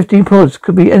another 15 pods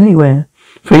could be anywhere.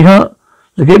 Sweetheart,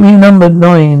 so get me number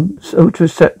 9 Ultra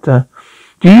Scepter.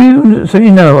 So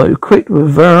you know, equipped with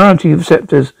a variety of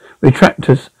scepters,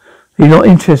 retractors. You're not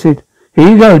interested? Here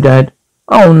you go, Dad.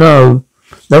 Oh no.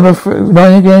 Number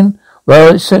 9 again?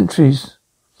 Well, it's centuries.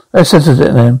 That settles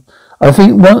it then. I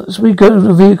think once we go to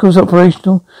the vehicles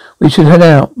operational, we should head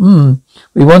out.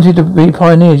 We wanted to be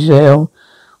pioneers, Dale.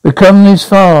 We've come this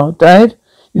far. Dad,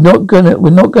 we're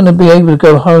not gonna be able to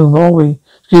go home, are we?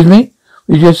 Excuse me?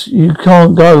 You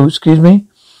can't go, excuse me?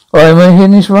 Oh, am I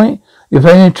hearing this right? You're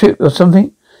planning a trip or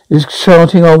something? Is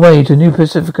charting our way to New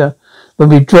Pacifica when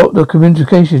we drop the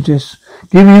communication disc.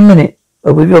 Give me a minute.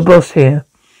 I'll be your boss here.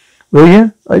 Will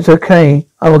you? It's okay.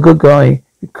 I'm a good guy.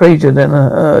 You're crazier than I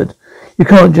heard. You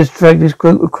can't just drag this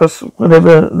group across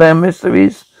whatever landmass there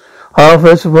is. Half of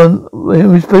us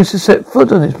we're supposed to set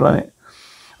foot on this planet.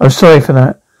 I'm sorry for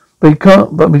that. We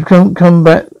can't come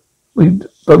back. We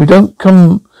don't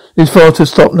come this far to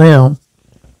stop now.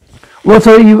 What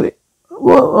are you?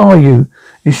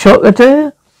 You shot at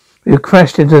there? We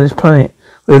crashed into this planet.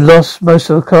 We've lost most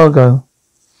of the cargo.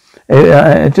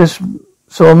 I just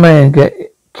saw a man get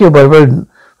killed by a rodent.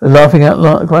 We're laughing out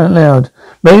loud.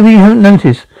 Maybe you haven't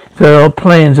noticed that our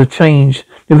plans have changed.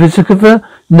 If it's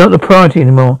not a priority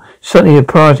anymore. Certainly a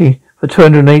priority for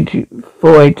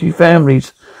 480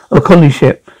 families of colony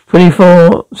ship.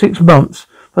 6 months.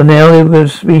 For now they're going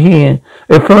to be here.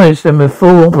 We promised them a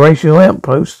full operational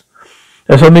outpost.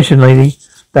 That's our mission, lady.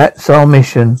 That's our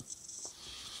mission.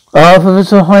 Half of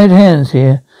us are hired hands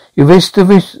here. You read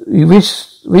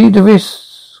the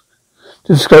risk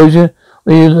disclosure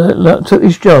when you took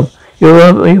this job.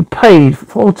 You're paid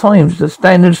 4 times the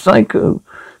standard psycho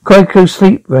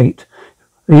sleep rate.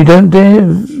 You don't dare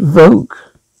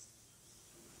invoke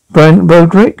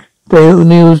Broderick. Dale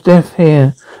Neal's death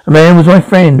here. A man was my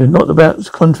friend, and not about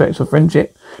contracts or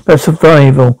friendship, but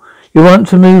survival. You want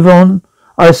to move on?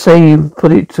 I say you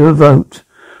put it to a vote.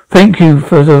 Thank you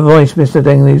for the advice, Mr.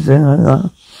 Dingley's.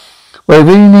 What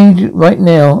we really need right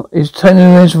now is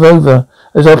Tenor's rover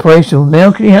as operational.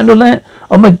 Now can you handle that?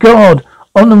 Oh my God!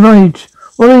 On the ridge.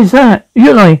 What is that?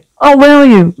 Yuli. Oh, where are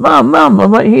you? Mum, I'm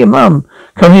right here, Mum.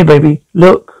 Come here, baby.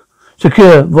 Look.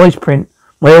 Secure. Voice print.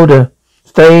 My order.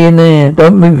 Stay in there.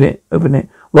 Don't move it. Open it.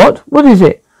 What? What is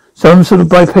it? Some sort of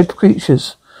biped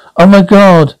creatures. Oh my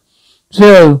God.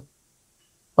 Zero.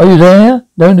 Are you there?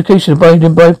 No indication of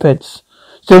bipeds.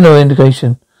 Still no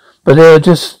indication. But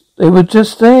they were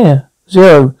just there.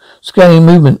 Zero. Scanning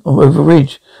movement over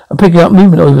ridge. I'm picking up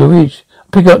movement over the ridge.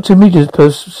 Picking up 2 meters per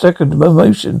second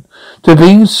motion. To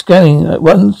being scanning at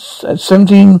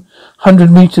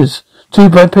 1700 meters. 2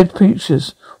 biped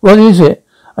creatures. What is it?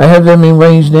 I have them in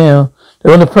range now.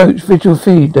 They're on approach, visual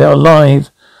feed. They are live.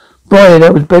 Boy,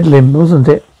 that was bedlam, wasn't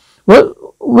it?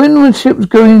 When the ship was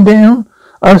going down,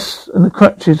 us and the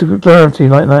crutches of clarity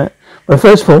like that. My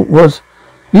first thought was,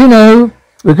 we're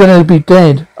going to be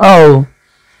dead. Oh.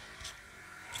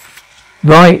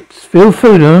 Right. Feel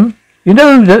Foodham. You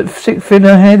know that sick fin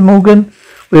I had, Morgan?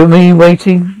 With me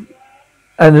waiting,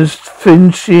 and there's Finn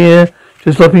Shear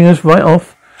just lopping us right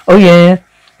off. Oh yeah.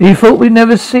 You thought we'd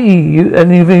never see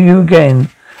any of you again.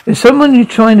 Is someone you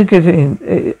trying to get in?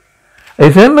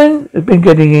 If someone has been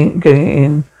getting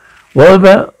in, what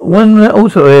about when the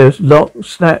auto air lock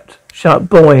snapped shut,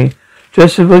 boy?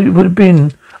 Just as it would have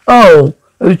been. Oh,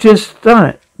 it was just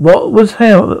that. What was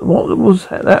hell?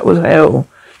 That was hell.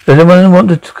 Does anyone want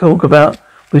to talk about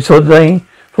we saw today?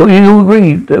 Thought you all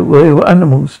agreed that we were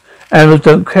animals. Animals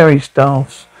don't carry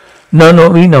staffs. None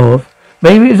that we know of.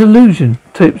 Maybe it's illusion.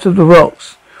 Tips of the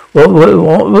rocks. What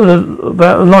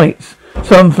about the lights?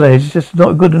 Some flares is just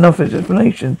not good enough as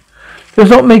explanation. Let's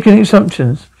not make any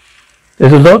assumptions.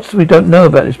 There's a lot we don't know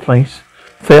about this place.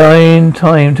 Fair in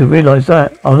time to realise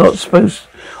that. I'm not supposed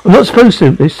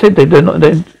to. They said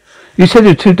you said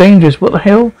they're too dangerous. What the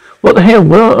hell? What the hell?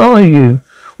 Where are you?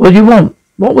 What do you want?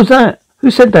 What was that? Who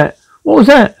said that? What was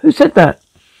that? Who said that?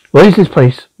 What is this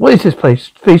place? What is this place?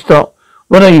 Please stop.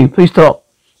 What are you? Please stop.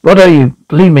 What are you?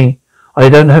 Believe me, I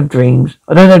don't have dreams.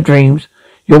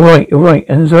 You're right.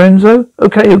 Enzo?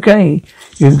 Okay.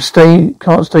 You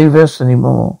can't stay with us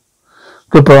anymore.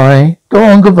 Goodbye. Go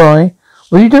on, goodbye.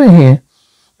 What are you doing here?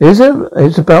 It's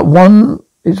that one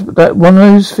of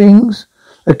those things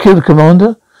They killed the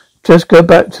commander? Just go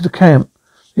back to the camp.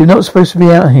 You're not supposed to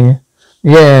be out here.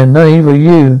 Yeah, neither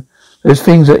you. Those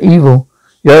things are evil.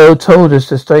 Yo told us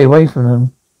to stay away from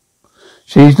them.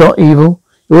 She's not evil.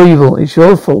 You're evil. It's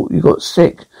your fault. You got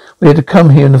sick. We had to come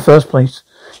here in the first place.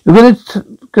 You're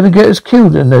gonna get us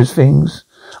killed in those things.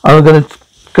 I'm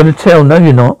gonna tell. No,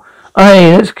 you're not.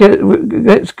 Hey, let's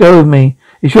go with me.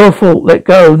 It's your fault. Let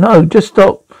go. No, just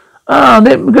stop.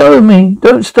 Let go of me.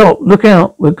 Don't stop. Look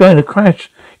out. We're going to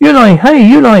crash. Yulai. Hey,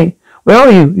 Yulai. Where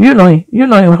are you?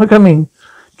 Yulai. I'm coming.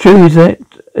 True, is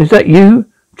that you?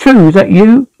 True, is that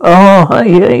you? Oh,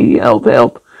 hey, help.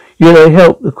 Yulai,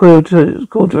 help. The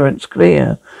quadrant's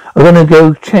clear. I'm gonna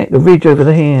go check the ridge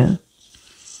over here.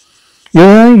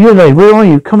 Yulai, where are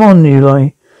you? Come on,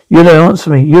 Yulai. Yulai,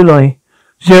 answer me. Yulai.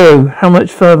 0. How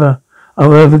much further?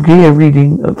 I'm over gear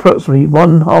reading approximately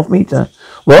 1/2 meter.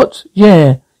 What?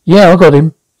 Yeah, I got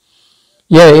him.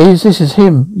 Yeah, it is. This is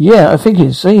him. Yeah, I think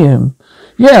it's him.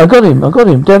 Yeah, I got him.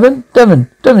 Devon,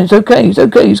 it's okay. It's all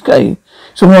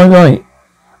right.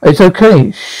 It's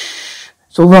okay. Shh.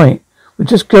 It's all right. We're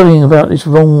just going about this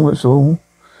wrong, that's all.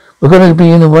 We're going to be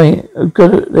in a way.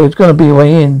 There's going to be a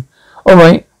way in. All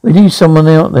right. We need someone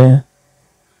out there.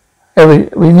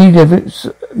 We need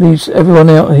everyone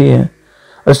out here.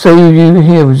 I say you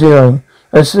here with 0.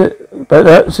 That's it. But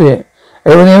that's it.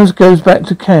 Everyone else goes back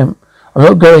to camp. I'm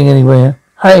not going anywhere.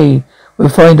 Hey, we'll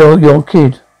find out your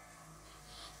kid.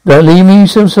 Now leave me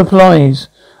some supplies.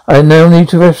 I now need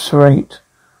to respirate.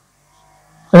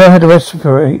 I know how to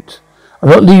respirate. I'm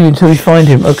not leaving till we find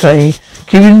him. Okay.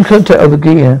 Keep in contact over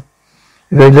gear.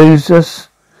 If they lose us,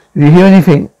 if you hear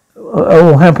anything,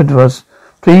 will happen to us,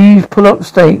 please pull up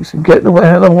stakes and get the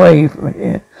hell away from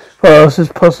here fast as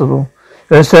possible.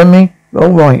 You understand me?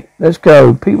 All right, let's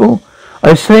go, people.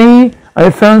 I say I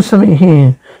found something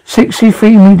here.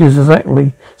 63 meters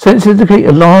exactly. Sensors indicate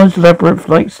a large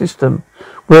labyrinth-like system.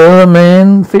 Will a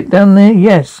man fit down there?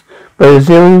 Yes, but a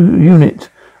 0 unit.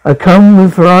 I come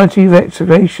with variety of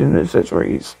excavation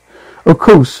accessories. Of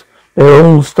course, they're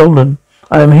all stolen.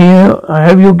 I am here. I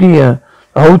have your gear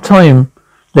the whole time.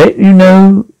 Let you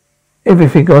know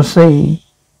everything I see.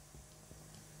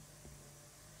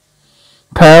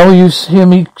 Pal, you hear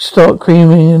me start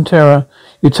screaming in terror.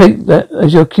 You take that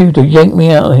as your cue to yank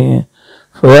me out of here.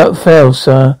 Without fail,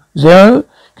 sir. 0,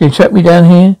 can you track me down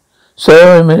here?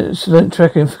 Sir, I'm excellent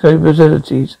tracking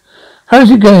capabilities. How's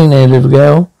it going there, little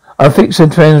girl? I'll fix the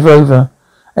trans rover.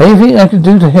 Anything I can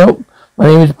do to help? My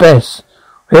name is Bess.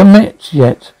 We haven't met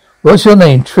yet. What's your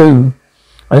name? True.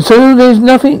 And so there's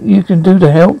nothing you can do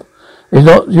to help? It's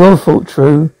not your fault,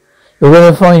 True. You're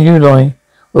going to find Yulai.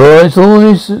 Well, it's all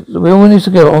this. We all need to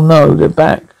go. Oh no, they're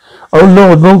back. Oh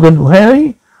Lord, Morgan,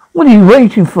 Harry, what are you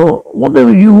waiting for? What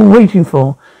are you all waiting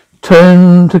for?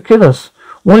 Turn to kill us.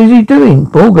 What is he doing,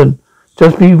 Morgan?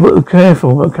 Just be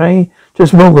careful, okay?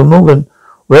 Just Morgan.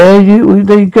 Where do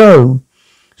they go?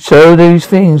 So these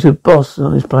things are boss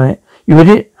on this planet. You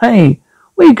idiot. Hey,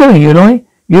 where are you going, Yulai?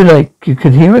 Yulai, you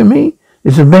can hear it, me?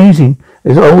 It's amazing.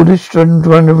 It's old as run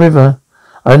the river.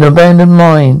 An abandoned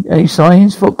mine. Any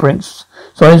signs? Footprints.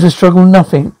 Signs of struggle,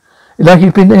 nothing. It's like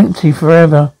it's been empty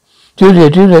forever. Julia,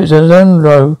 it's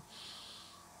Elizondo.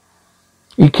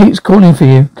 He keeps calling for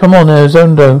you. Come on,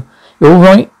 Elizondo. You're all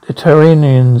right? The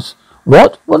Terranians.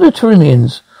 What? What are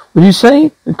Terranians? Would you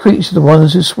say? The creatures are the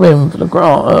ones who swim for the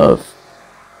earth.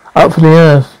 Up from the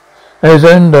earth.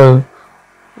 Elizondo.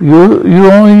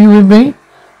 You with me?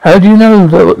 How do you know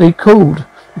that what they called?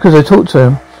 Because I talked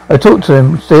to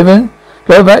him. Stephen,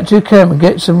 go back to your camp and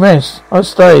get some rest. I'll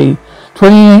stay.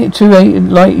 28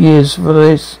 light years for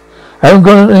this. I haven't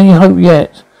got any hope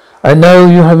yet. I know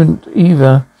you haven't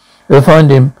either. We'll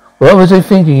find him. What was I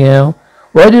thinking, Al?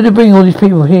 Why did they bring all these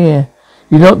people here?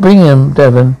 You not bring them,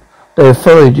 Devon. They have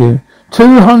followed you.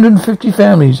 250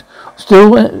 families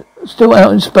still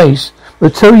out in space. Will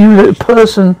tell you that a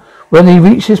person when they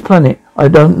reach this planet. I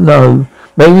don't know.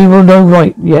 Maybe we'll know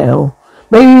right, Al.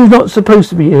 Maybe we're not supposed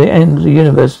to be at the end of the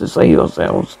universe to save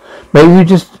ourselves. Maybe we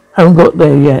just haven't got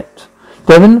there yet.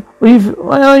 Devon,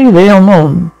 why are you there? I'm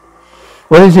on.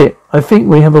 What is it? I think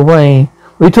we have a way.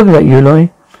 What are you talking about,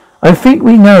 Yulai? I think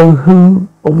we know who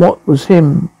or what was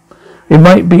him. We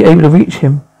might be able to reach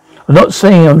him. I'm not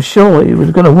saying I'm sure it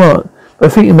was going to work, but I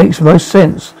think it makes the most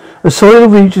sense. The soil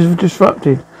regions are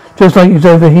disrupted, just like it's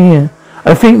over here.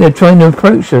 I think they're trying to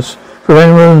approach us from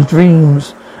anyone's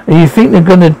dreams. And you think they're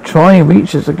going to try and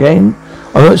reach us again?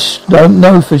 I don't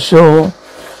know for sure.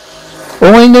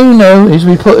 All I do know is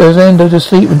we put Elizondo to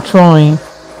sleep and try.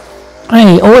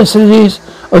 Hey, all I said is,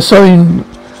 I saw him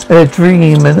in a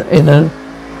dream, in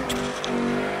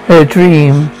a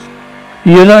dream.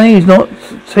 Yulai is not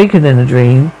taken in a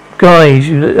dream. Guys,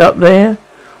 you up there?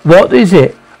 What is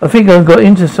it? I think I've got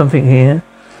into something here.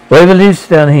 Whatever lives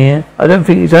down here, I don't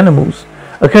think it's animals.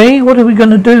 Okay, what are we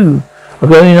gonna do? I'm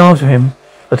going after him.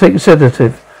 I'll take a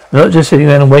sedative. I'm not just sitting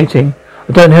around and waiting.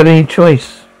 I don't have any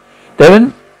choice.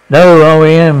 Devon? No,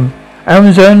 R.E.M.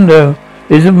 Amazondo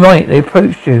isn't right. They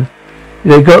approached you.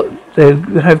 They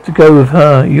have to go with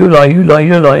her. You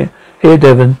lie. Here,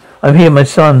 Devon. I'm here, my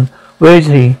son. Where is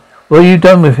he? What have you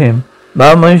done with him?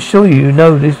 Mum, I'm sure you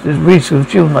know this risk of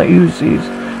children like you sees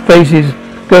faces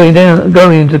going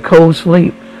into cold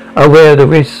sleep. Aware of the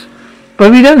risks.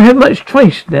 But we don't have much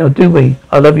choice now, do we?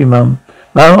 I love you, Mum.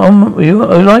 Mum, you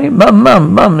alright?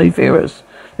 Mum, they fear us.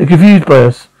 They're confused by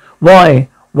us. Why?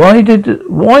 Why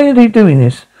are they doing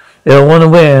this? They all want to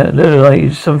wear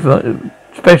like something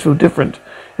special, different.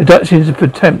 The Dutch is a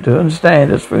attempt to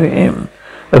understand us through him.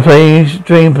 The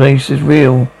dream place is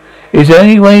real. Is there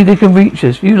any way they can reach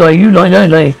us? You lie, no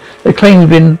lie. They claim we've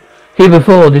been here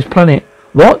before, this planet.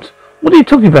 What? What are you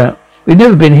talking about? We've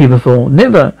never been here before.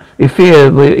 Never. We fear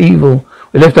we're evil.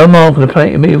 We left our mark on the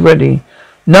planet and we're ready.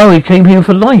 No, we came here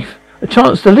for life. A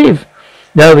chance to live.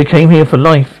 No, we came here for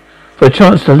life. For a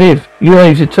chance to live. Your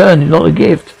lives return is not a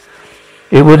gift.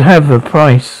 It would have a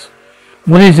price.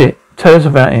 What is it? Tell us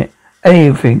about it.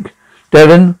 Anything.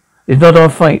 Devon, it's not our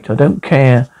fate. I don't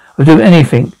care. I'll do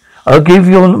anything. I'll give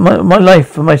my life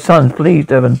for my sons. Please,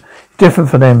 Devon. It's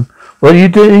different for them. What are you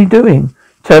doing?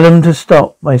 Tell them to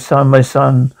stop, my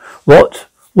son. What?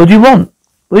 What do you want?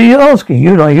 What are you asking?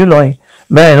 You lie.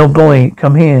 Man or boy,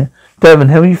 come here. Devon,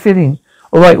 how are you feeling?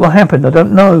 All right, what happened? I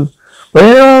don't know.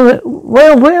 Where are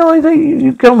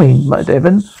you going, my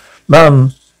Devon?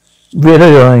 Mum,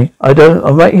 really,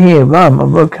 I'm right here, Mum,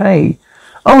 I'm okay.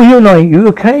 Oh, you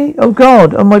okay? Oh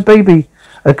God, oh my baby.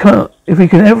 I can't, if we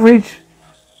can average,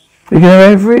 we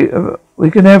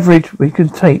can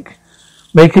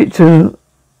make it to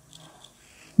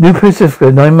New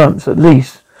Pacifica 9 months at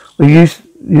least. We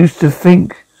used to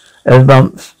think as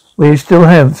months. We still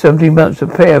have 17 months to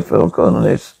prepare for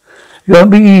colonists. It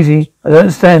won't be easy. I don't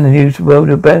understand the news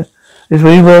world better. It's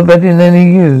really well better than any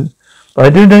of you. But I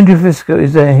do know New Pacifica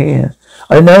is there here.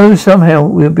 I know somehow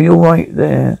we'll be alright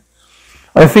there.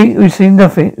 I think we've seen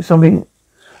something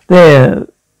there.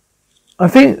 I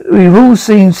think we've all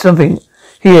seen something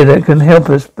here that can help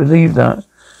us believe that.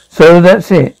 So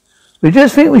that's it. We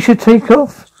just think we should take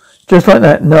off. Just like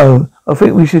that. No, I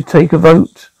think we should take a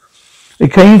vote. We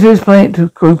came to this planet to a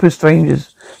group of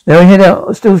strangers. Now we head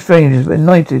out, still strangers, but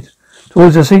united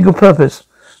towards a single purpose,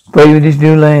 braving this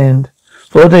new land.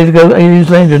 4 days ago, aliens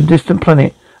landed on a distant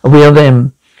planet, and we are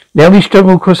them. Now we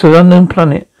struggle across an unknown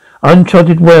planet,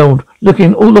 uncharted world,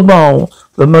 looking all the while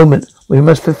for the moment we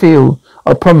must fulfill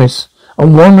our promise.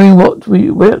 I'm wondering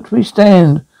where we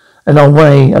stand in our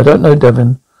way. I don't know,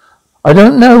 Devon. I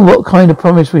don't know what kind of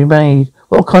promise we made,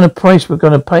 what kind of price we're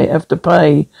going to have to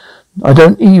pay. I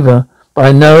don't either, but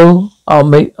I know I'll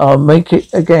make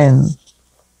it again.